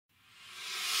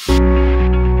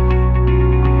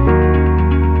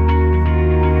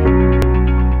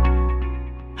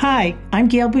I'm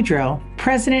Gail Boudreaux,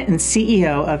 President and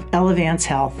CEO of Elevance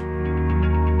Health.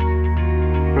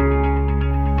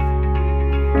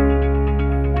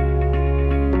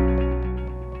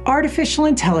 Artificial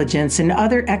intelligence and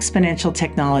other exponential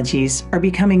technologies are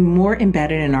becoming more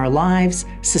embedded in our lives,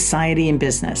 society, and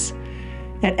business.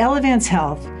 At Elevance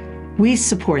Health, we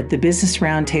support the Business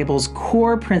Roundtable's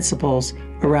core principles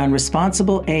around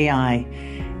responsible AI,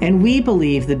 and we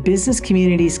believe the business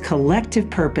community's collective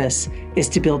purpose is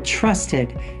to build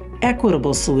trusted,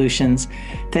 equitable solutions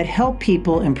that help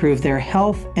people improve their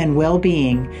health and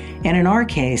well-being, and in our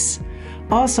case,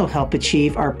 also help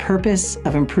achieve our purpose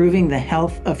of improving the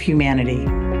health of humanity.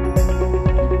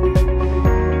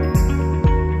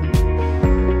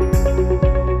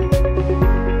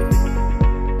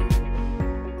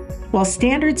 While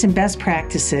standards and best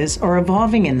practices are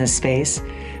evolving in this space,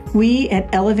 we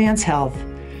at Elevance Health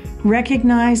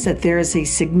recognize that there is a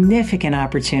significant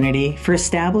opportunity for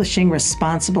establishing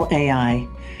responsible AI.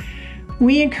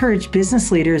 We encourage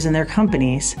business leaders and their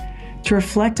companies to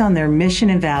reflect on their mission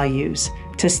and values,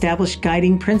 to establish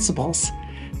guiding principles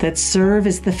that serve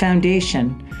as the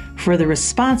foundation for the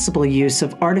responsible use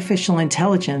of artificial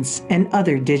intelligence and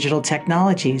other digital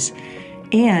technologies,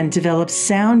 and develop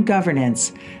sound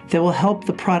governance that will help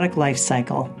the product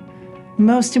lifecycle.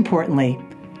 Most importantly,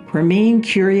 remain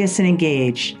curious and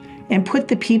engaged, and put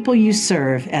the people you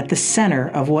serve at the center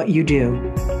of what you do.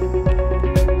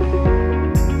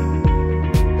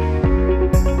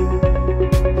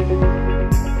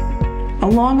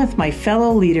 Along with my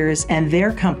fellow leaders and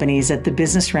their companies at the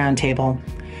Business Roundtable,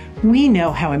 we know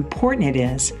how important it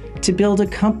is to build a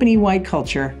company-wide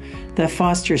culture that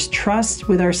fosters trust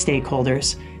with our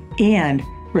stakeholders, and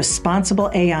responsible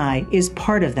AI is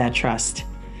part of that trust.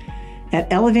 At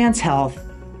Elevance Health,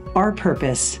 our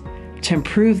purpose, to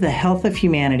improve the health of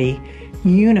humanity,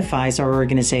 unifies our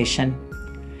organization.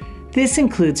 This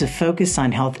includes a focus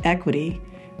on health equity,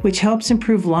 which helps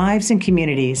improve lives and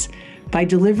communities by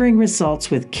delivering results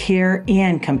with care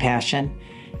and compassion.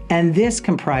 And this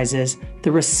comprises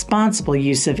the responsible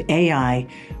use of AI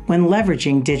when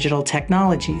leveraging digital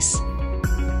technologies.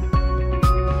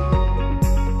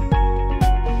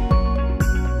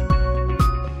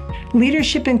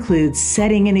 Leadership includes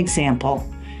setting an example,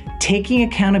 taking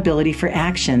accountability for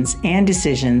actions and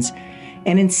decisions,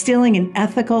 and instilling an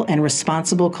ethical and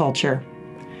responsible culture.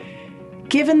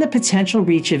 Given the potential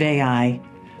reach of AI,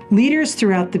 leaders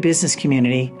throughout the business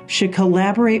community should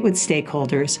collaborate with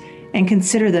stakeholders and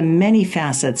consider the many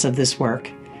facets of this work.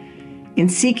 In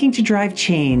seeking to drive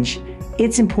change,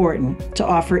 it's important to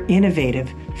offer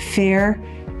innovative, fair,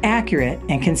 accurate,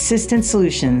 and consistent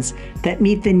solutions that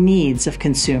meet the needs of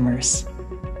consumers.